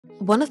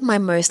One of my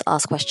most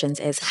asked questions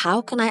is,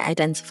 how can I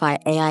identify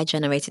AI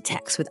generated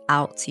text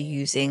without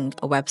using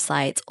a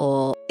website,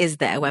 or is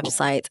there a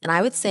website? And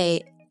I would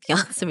say the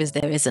answer is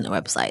there isn't a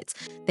website.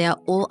 They are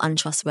all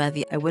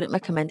untrustworthy. I wouldn't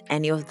recommend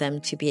any of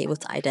them to be able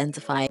to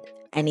identify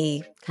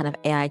any kind of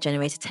AI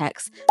generated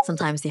text.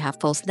 Sometimes they have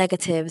false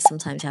negatives,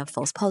 sometimes they have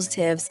false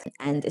positives,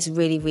 and it's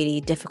really,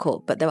 really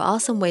difficult. But there are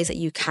some ways that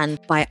you can,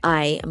 by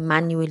eye,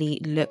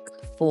 manually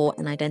look for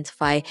and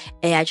identify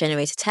AI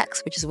generated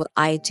text, which is what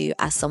I do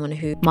as someone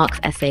who marks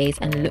essays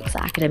and looks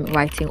at academic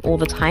writing all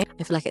the time.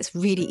 I feel like it's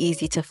really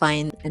easy to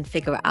find and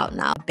figure it out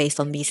now based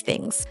on these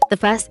things. The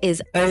first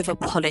is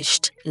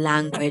overpolished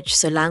language.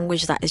 So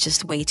language that is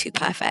just way too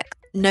perfect.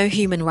 No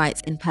human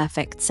writes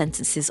imperfect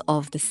sentences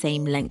of the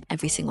same length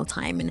every single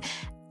time. And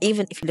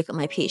even if you look at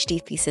my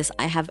PhD thesis,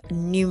 I have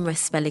numerous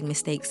spelling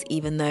mistakes,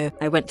 even though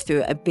I went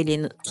through it a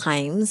billion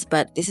times.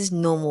 But this is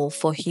normal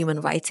for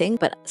human writing.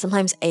 But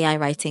sometimes AI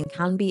writing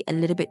can be a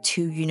little bit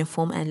too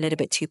uniform and a little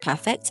bit too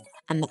perfect.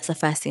 And that's the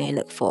first thing I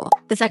look for.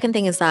 The second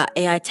thing is that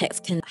AI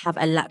text can have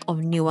a lack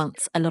of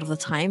nuance a lot of the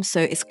time. So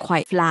it's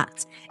quite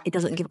flat. It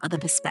doesn't give other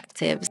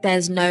perspectives.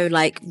 There's no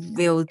like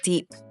real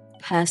deep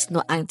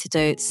personal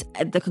antidotes.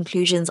 The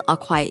conclusions are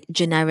quite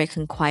generic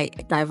and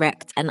quite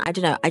direct. And I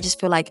don't know, I just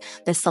feel like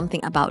there's something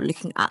about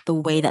looking at the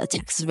way that the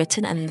text is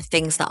written and the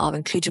things that are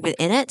included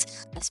within it,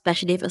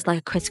 especially if it's like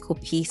a critical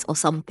piece or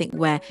something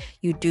where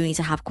you do need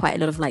to have quite a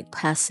lot of like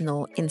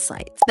personal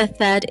insights. The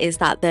third is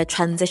that the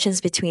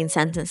transitions between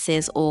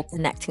sentences or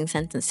connecting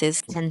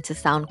sentences tend to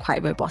sound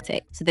quite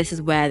robotic. So this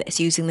is where it's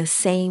using the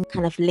same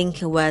kind of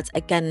linking words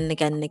again and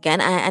again and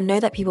again. I know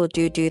that people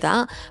do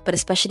that, but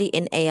especially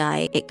in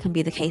AI, it can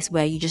be the case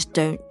where you just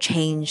don't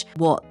change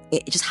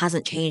it just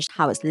hasn't changed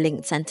how it's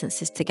linked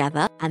sentences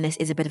together. And this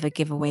is a bit of a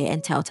giveaway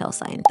and telltale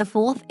sign. The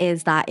fourth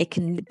is that it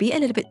can be a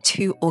little bit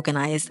too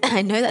organized.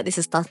 I know that this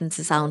is starting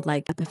to sound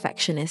like a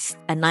perfectionist,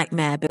 a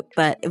nightmare,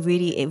 but it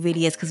really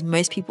is, because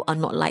most people are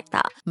not like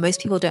that.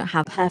 Most people don't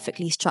have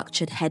perfectly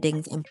structured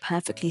headings and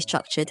perfectly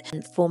structured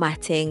and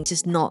formatting,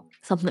 just not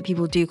something that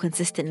people do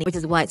consistently, which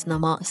is why it's in the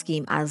mark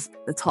scheme as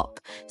the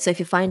top. So if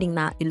you're finding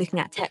that you're looking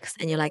at text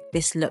and you're like,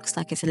 this looks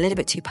like it's a little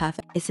bit too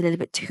perfect, it's a little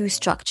bit too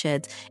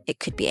structured, it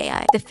could be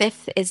AI. The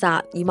fifth is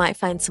that you might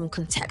find some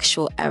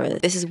contextual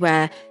errors. This is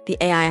where the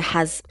AI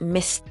has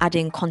missed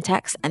adding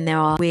context and there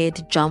are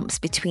weird jumps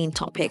between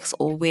topics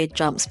or weird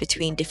jumps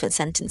between different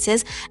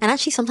sentences. And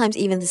actually sometimes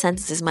even the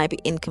sentences might be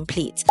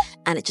incomplete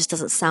and it just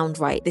doesn't sound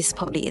right. This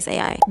probably is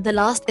AI. The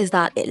last is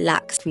that it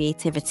lacks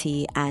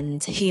creativity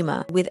and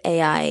humor. With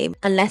AI,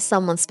 unless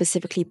someone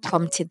specifically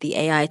prompted the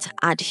AI to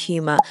add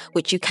humor,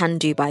 which you can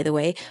do, by the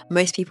way,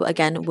 most people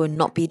again will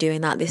not be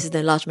doing that. This is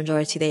the large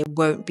majority. They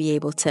won't be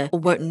able to or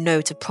won't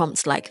know to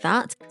prompt like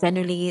that.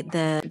 Generally,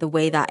 the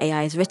way that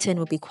AI is written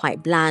will be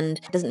quite bland.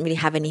 It doesn't really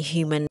have any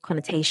human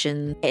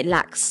connotation. It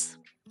lacks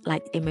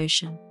like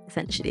emotion,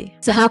 essentially.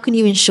 So how can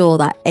you ensure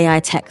that AI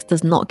text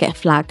does not get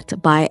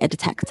flagged by a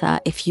detector?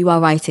 If you are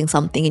writing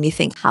something and you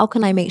think, how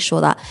can I make sure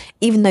that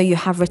even though you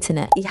have written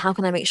it, how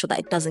can I make sure that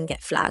it doesn't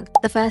get flagged?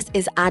 The first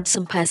is add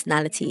some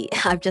personality.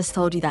 I've just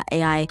told you that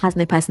AI has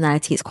no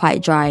personality. It's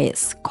quite dry,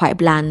 it's quite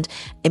bland,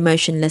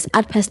 emotionless.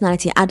 Add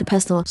personality, add a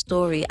personal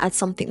story, add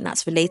something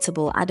that's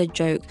relatable, add a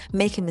joke,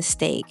 make a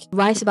mistake.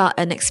 Write about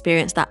an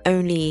experience that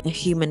only a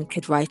human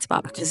could write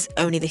about, because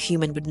only the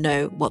human would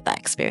know what that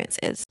experience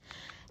is.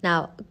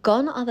 Now,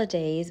 gone are the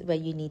days where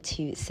you need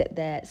to sit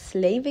there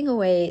slaving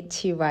away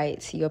to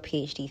write your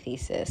PhD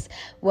thesis.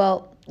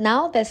 Well,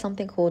 now there's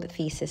something called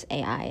Thesis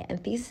AI,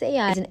 and Thesis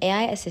AI is an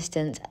AI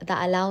assistant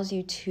that allows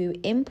you to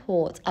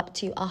import up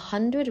to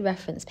 100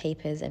 reference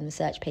papers and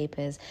research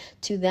papers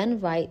to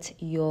then write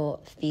your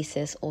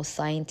thesis or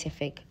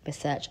scientific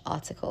research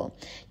article.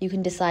 You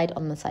can decide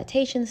on the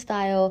citation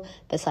style,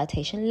 the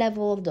citation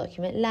level, the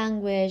document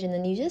language, and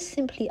then you just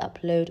simply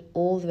upload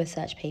all the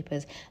research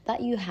papers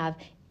that you have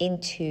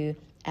into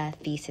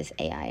Thesis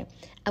AI.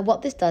 And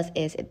what this does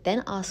is it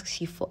then asks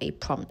you for a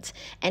prompt.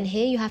 And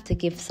here you have to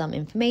give some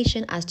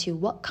information as to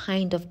what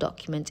kind of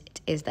document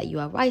it is that you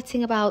are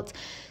writing about.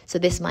 So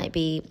this might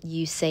be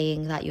you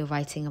saying that you're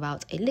writing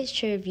about a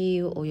literature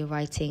review, or you're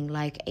writing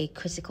like a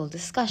critical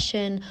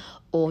discussion,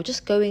 or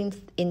just going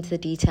into the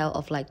detail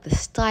of like the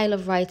style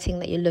of writing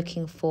that you're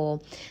looking for.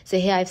 So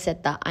here I've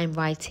said that I'm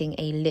writing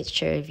a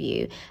literature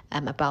review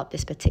about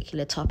this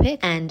particular topic.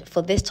 And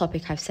for this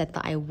topic, I've said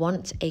that I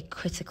want a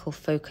critical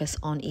focus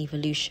on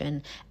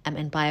evolution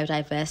and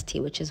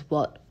biodiversity, which is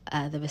what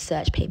the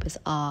research papers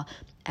are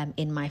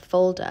in my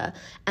folder.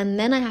 And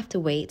then I have to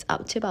wait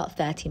up to about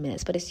 30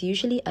 minutes, but it's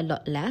usually a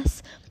lot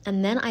less.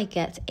 And then I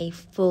get a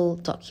full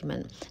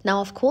document.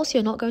 Now, of course,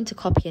 you're not going to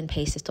copy and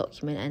paste this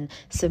document and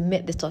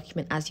submit this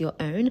document as your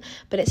own,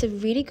 but it's a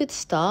really good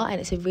start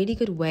and it's a really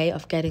good way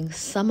of getting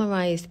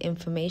summarized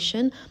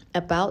information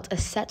about a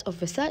set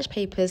of research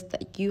papers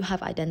that you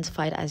have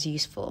identified as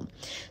useful.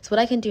 So what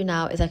I can do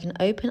now is I can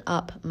open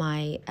up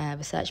my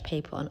research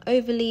paper on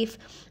Overleaf,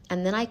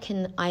 and then I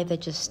can either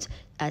just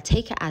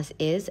take it as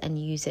is and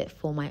use it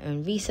for my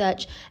own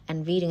research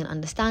and reading and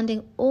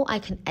understanding, or I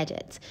can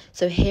edit.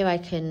 So here I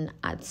can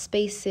add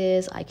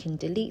spaces, I can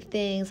delete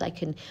things, I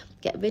can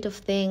get rid of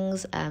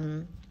things,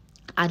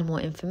 add more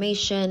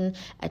information,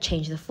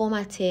 change the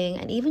formatting,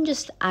 and even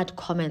just add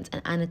comments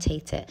and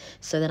annotate it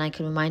so that I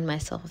can remind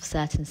myself of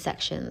certain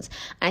sections.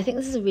 And I think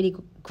this is a really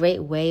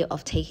great way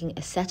of taking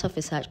a set of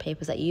research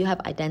papers that you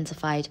have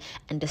identified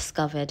and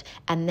discovered,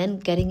 and then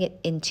getting it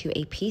into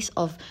a piece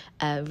of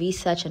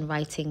research and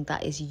writing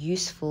that is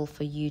useful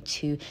for you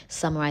to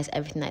summarize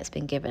everything that's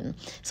been given.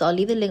 So I'll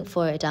leave the link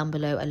for it down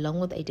below along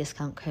with a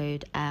discount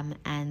code,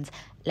 and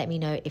let me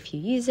know if you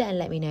use it and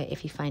let me know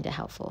if you find it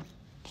helpful.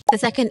 The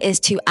second is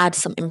to add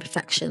some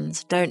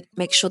imperfections. Don't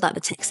make sure that the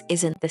text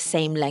isn't the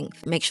same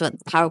length. Make sure that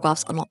the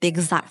paragraphs are not the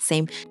exact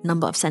same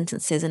number of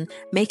sentences, and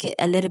make it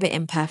a little bit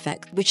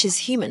imperfect, which is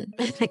human.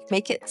 Like,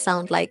 make it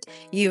sound like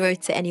you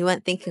wrote it and you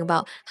weren't thinking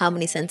about how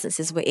many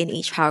sentences were in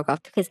each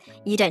paragraph, because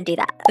you don't do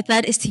that. The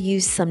third is to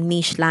use some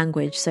niche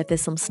language. So if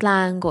there's some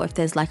slang, or if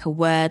there's like a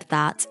word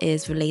that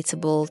is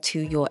relatable to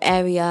your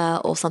area,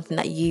 or something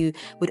that you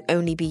would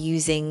only be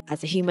using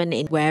as a human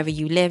in wherever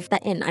you live,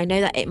 that in. I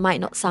know that it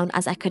might not sound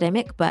as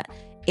academic, but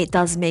it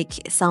does make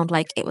it sound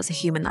like it was a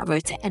human that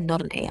wrote it and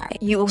not an AI.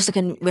 You also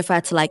can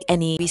refer to like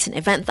any recent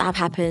events that have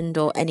happened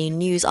or any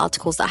news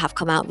articles that have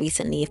come out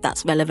recently if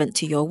that's relevant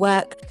to your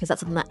work, because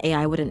that's something that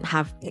AI wouldn't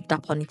have picked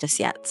up on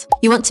just yet.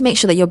 You want to make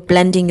sure that you're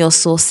blending your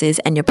sources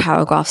and your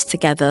paragraphs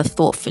together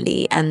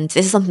thoughtfully, and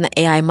this is something that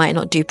AI might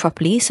not do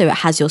properly. So it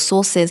has your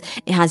sources,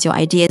 it has your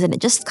ideas, and it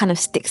just kind of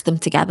sticks them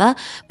together.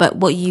 But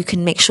what you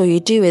can make sure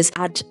you do is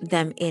add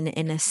them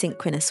in a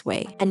synchronous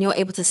way, and you're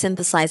able to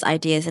synthesize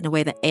ideas in a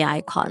way that AI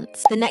can't.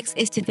 The next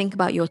is to think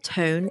about your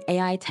tone.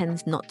 AI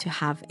tends not to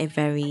have a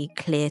very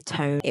clear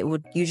tone. It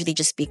would usually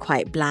just be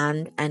quite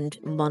bland and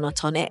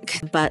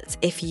monotonic. But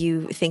if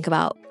you think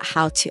about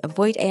how to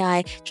avoid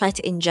AI, try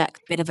to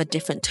inject a bit of a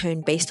different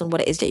tone based on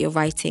what it is that you're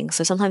writing.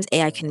 So sometimes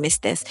AI can miss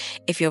this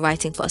if you're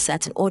writing for a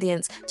certain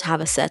audience, to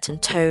have a certain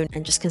tone,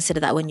 and just consider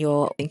that when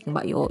you're thinking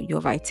about your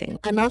writing.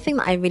 Another thing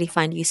that I really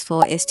find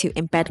useful is to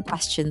embed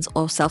questions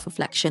or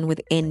self-reflection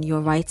within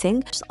your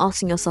writing. Just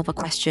asking yourself a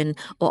question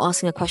or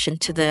asking a question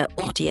to the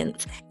audience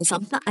is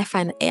something that I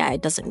find that AI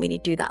doesn't really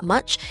do that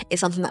much.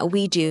 It's something that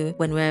we do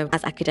when we're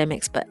as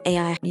academics, but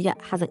AI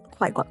hasn't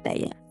quite got there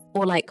yet.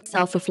 Or like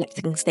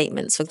self-reflecting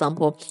statements, for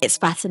example, it's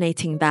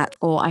fascinating that,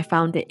 or I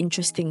found it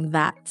interesting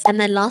that. And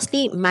then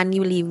lastly,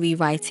 manually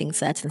rewriting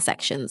certain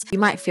sections. You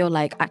might feel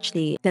like,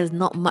 actually, there's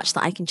not much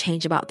that I can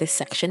change about this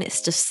section.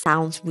 It just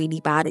sounds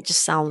really bad. It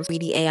just sounds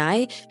really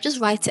AI.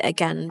 Just write it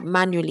again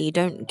manually.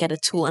 Don't get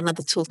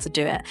another tool to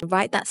do it.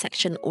 Write that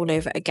section all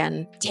over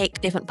again.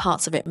 Take different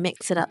parts of it,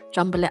 mix it up,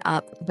 jumble it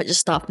up, but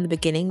just start from the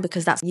beginning,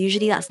 because that's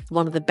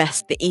one of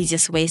the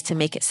easiest ways to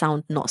make it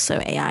sound not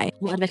so AI.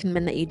 What I'd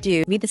recommend that you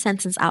do, read the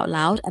sentence out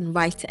loud and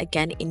write it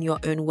again in your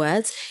own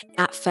words.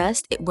 At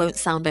first, it won't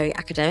sound very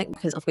academic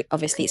because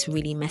obviously it's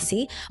really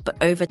messy, but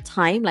over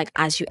time, like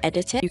as you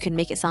edit it, you can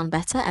make it sound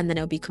better, and then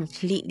it'll be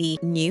completely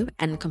new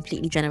and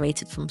completely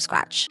generated from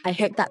scratch. I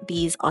hope that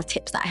these are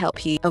tips that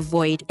help you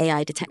avoid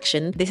AI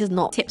detection. This is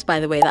not tips, by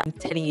the way, that I'm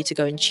telling you to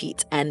go and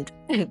cheat and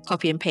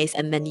copy and paste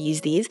and then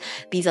use these.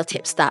 These are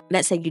tips that,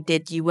 let's say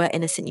you were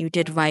innocent, you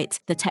did write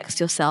the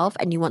text yourself,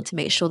 and you want to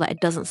make sure that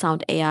it doesn't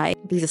sound AI.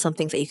 These are some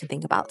things that you can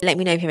think about. Let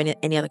me know if you have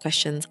any other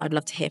questions. I'd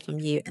love to hear from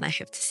you, and I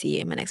hope to see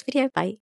you in my next video. Bye.